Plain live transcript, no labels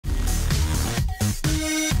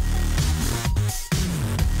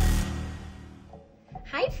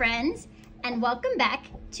friends, and welcome back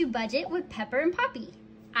to Budget with Pepper and Poppy.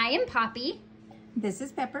 I am Poppy. This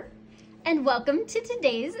is Pepper. And welcome to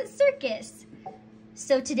today's circus.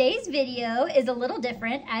 So today's video is a little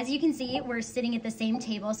different. As you can see, we're sitting at the same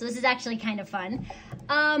table, so this is actually kind of fun.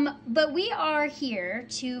 But we are here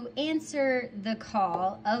to answer the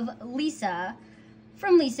call of Lisa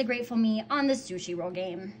from Lisa Grateful Me on the sushi roll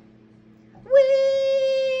game. Woo!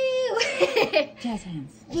 Jazz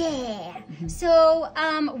hands. Yeah. So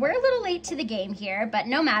we're a little late to the game here, but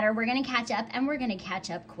no matter, we're gonna catch up, and we're gonna catch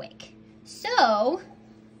up quick. So,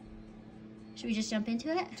 should we just jump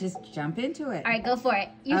into it? Just jump into it. All right, go for it.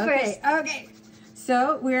 You first. Okay.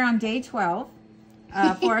 So we're on day 12 for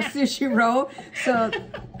our sushi roll. So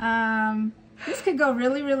this could go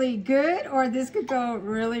really, really good, or this could go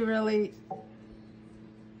really, really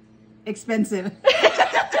expensive.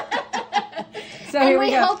 So and here we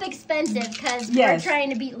we go. hope expensive because Yes. we're trying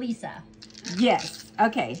to beat Lisa. Yes.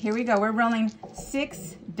 Okay, here we go. We're rolling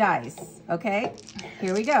 6 dice. Okay,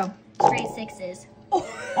 here we go. Straight sixes.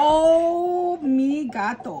 Oh, mi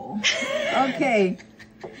gato. Okay.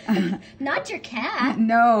 Not your cat.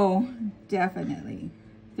 No, definitely.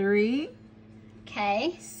 3,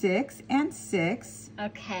 Okay. 6, and 6.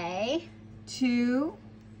 Okay. 2,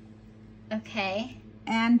 Okay.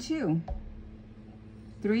 and 2.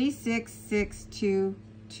 3, 6, 6, 2,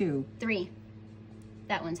 2. 3.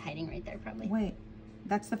 That one's hiding right there, probably. Wait,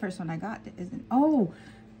 that's the first one I got, isn't? Oh,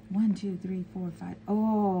 1, 2, 3, 4, 5.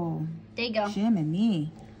 Oh, There you go. Jim and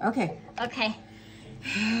me. Okay. Okay.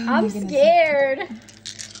 Oh, I'm scared.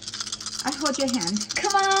 I hold your hand.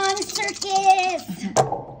 Come on, circus.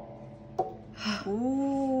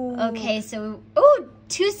 Ooh. Okay, so, oh,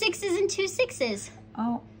 2 6s and 2 6s.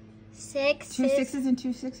 Oh, 6. 2 6s and 2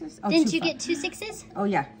 6s? Oh, Didn't 2 you 5. get 2 6s? Oh,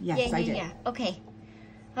 yeah. Yes, I did. Yeah. Okay.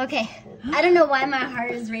 Okay. I don't know why my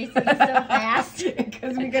heart is racing so fast.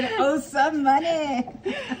 Because we're going to owe some money.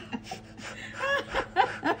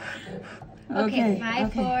 Okay,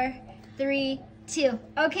 5, 4, 3, 2.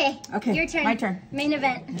 Okay. Okay, Your turn. my turn. Main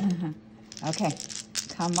event. Okay.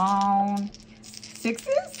 Come on.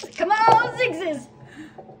 6s? Come on, 6s.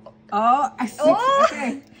 Oh, 6. Oh.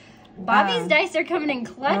 Okay. Bobby's dice are coming in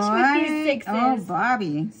clutch with these 6s. Oh,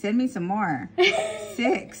 Bobby. Send me some more.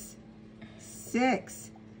 6.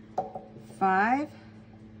 6. 5.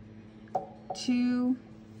 2,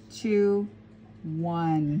 2,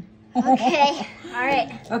 1. Okay. All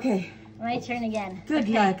right. Okay. My turn again. Good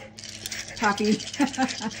Okay. luck, Poppy.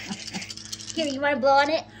 Here, you want to blow on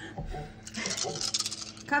it?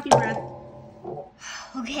 Coffee breath.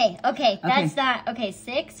 Okay. That's not. Okay,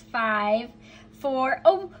 6, 5, 4.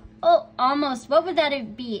 Oh, almost. What would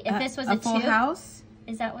that be if this was a 2? Full house?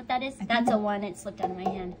 Is that what that is? That's a 1. It slipped out of my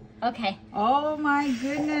hand. Okay. Oh my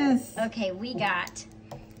goodness. Okay, we got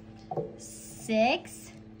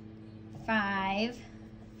 6, 5,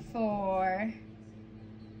 4,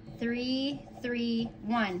 3, 3,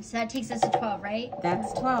 1. So that takes us to 12, right?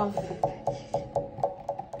 That's 12.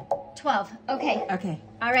 12. Okay. Okay.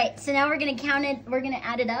 All right. So now we're going to count it. We're going to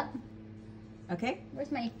add it up. Okay.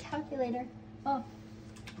 Where's my calculator? Oh,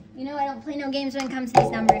 you know I don't play no games when it comes to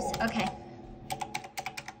these numbers. Okay.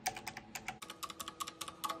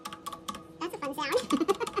 That's a fun sound.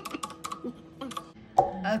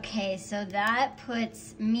 Okay, so that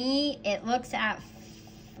puts me, it looks at,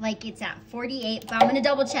 like it's at 48, but I'm going to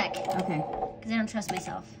double check Okay. because I don't trust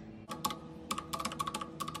myself.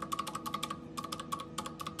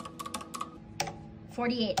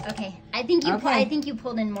 $48. Okay. I think you Okay. I think you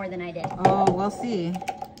pulled in more than I did. Oh, we'll see.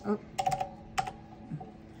 Oh.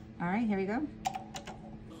 All right, here we go.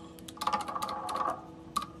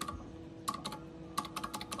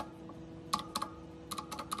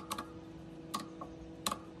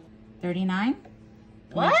 $39.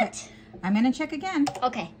 What? I'm gonna check again.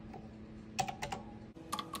 Okay.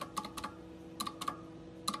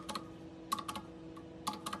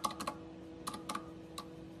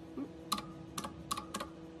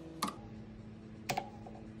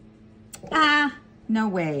 Ah, no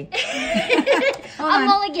way. Hold A on.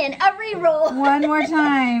 mulligan, a reroll. One more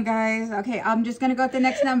time, guys. Okay, I'm just gonna go with the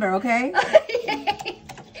next number, okay?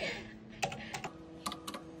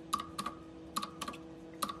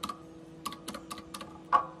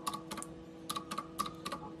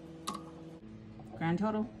 Grand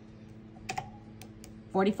total.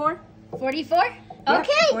 44? 44? Yep,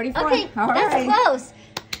 Okay. 44. Okay, All that's right. close.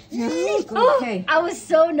 Yes, Oh, okay. I was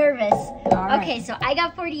so nervous. right. Okay, so I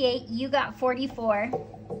got 48, you got 44.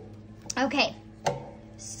 Okay,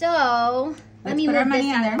 so let Let's me put our move this money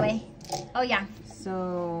in out of the there. way. Oh yeah.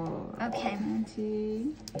 So okay.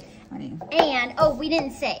 20. And oh, we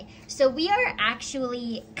didn't say. So we are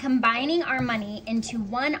actually combining our money into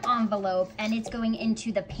one envelope, and it's going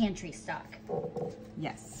into the pantry stock.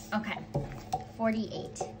 Yes. Okay.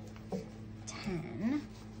 48. 10.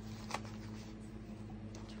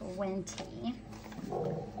 20.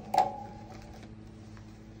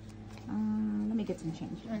 Let me get some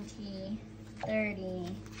change. 20,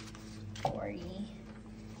 30, 40,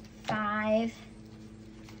 5,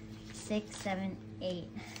 6, 7, 8.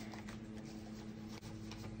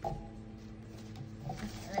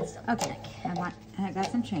 Let's double Okay, check. I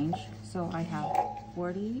got some change. So I have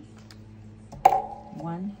 40,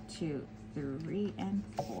 1, 2, 3, and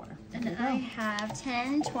 4. And I have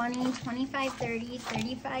 10, 20, 25, 30,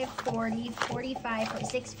 35, 40, 45,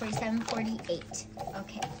 46, 47, 48.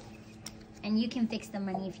 Okay. And you can fix the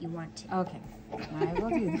money if you want to. Okay, I will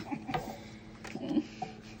do that.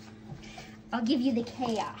 I'll give you the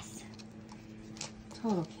chaos.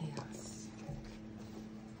 Total chaos.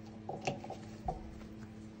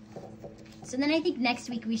 So then I think next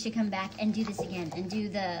week we should come back and do this again and do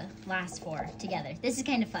the last 4 together. This is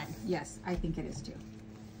kind of fun. Yes, I think it is too.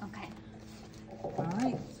 Okay. All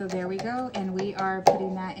right, so there we go. And we are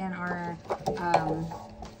putting that in our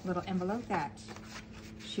little envelope that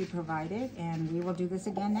she provided. And we will do this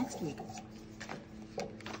again next week.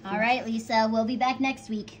 All right, Lisa, we'll be back next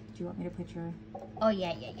week. Do you want me to put your... Oh,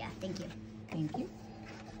 yeah. Thank you. Thank you.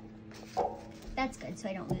 That's good, so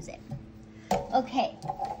I don't lose it. Okay,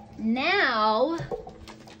 now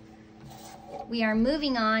we are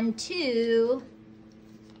moving on to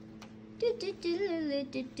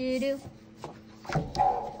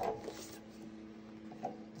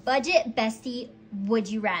Budget Bestie Would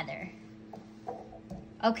You Rather.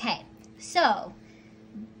 Okay, so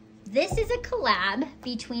this is a collab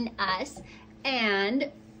between us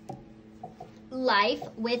and Life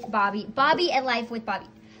with Bobby. Bobby at Life with Bobby.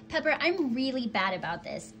 Pepper, I'm really bad about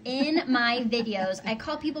this. In my videos, I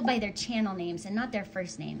call people by their channel names and not their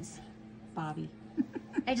first names. Bobby.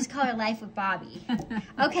 I just call her Life with Bobby.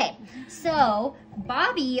 Okay, so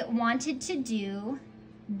Bobby wanted to do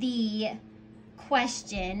the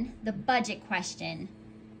question, the budget question.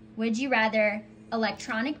 Would you rather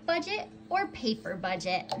electronic budget or paper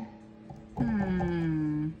budget?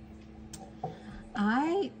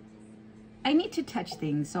 I need to touch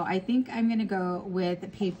things, so I think I'm gonna go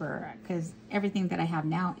with paper because everything that I have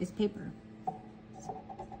now is paper.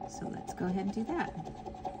 So let's go ahead and do that.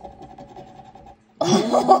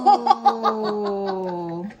 Oh,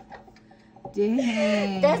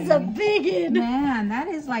 dang. That's a big one. Man, that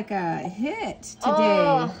is like a hit today.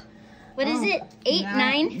 Oh, what is it?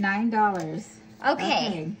 $9? $9.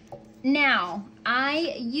 Okay. Now,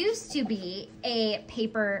 I used to be a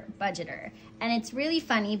paper budgeter, and it's really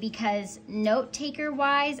funny because note taker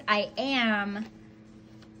wise, I am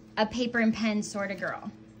a paper and pen sort of girl.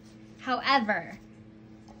 However,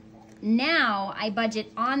 now I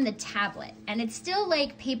budget on the tablet, and it's still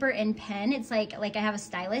like paper and pen. It's like I have a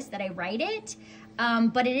stylus that I write it,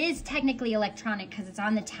 but it is technically electronic because it's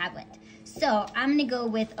on the tablet. So I'm gonna go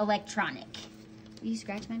with electronic. Will you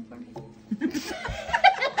scratch mine for me?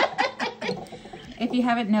 If you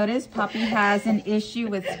haven't noticed, Poppy has an issue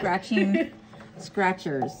with scratching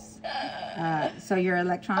scratchers. So you're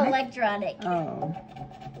electronic? Electronic. Oh.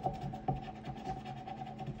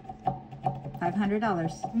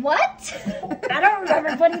 $500. What? I don't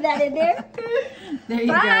remember putting that in there. There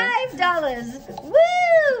you $5.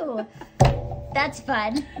 Woo! That's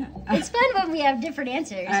fun. It's fun when we have different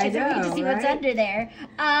answers. I because we get to know, see what's right? under there.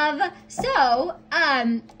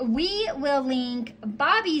 We will link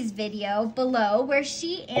Bobby's video below where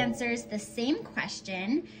she answers the same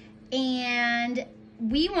question. And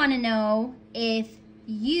we want to know if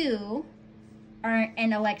you are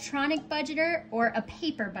an electronic budgeter or a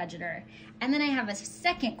paper budgeter. And then I have a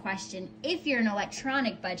second question. If you're an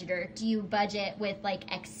electronic budgeter, do you budget with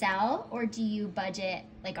like Excel or do you budget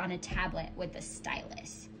like on a tablet with a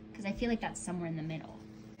stylus? Because I feel like that's somewhere in the middle.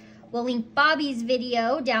 We'll link Bobby's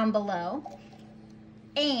video down below.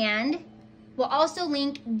 And we'll also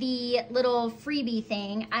link the little freebie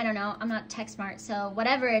thing. I don't know, I'm not tech smart, so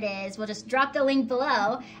whatever it is, we'll just drop the link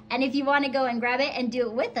below. And if you want to go and grab it and do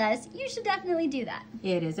it with us, you should definitely do that.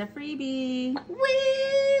 It is a freebie.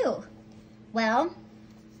 Woo! Well,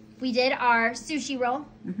 we did our sushi roll.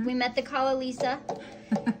 We met the Calla Lisa.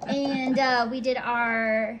 And we did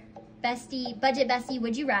our budget bestie,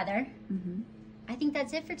 would you rather. I think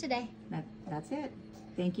that's it for today. That's it.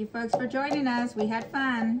 Thank you folks for joining us. We had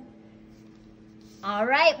fun. All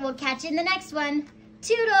right, we'll catch you in the next one.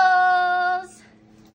 Toodles!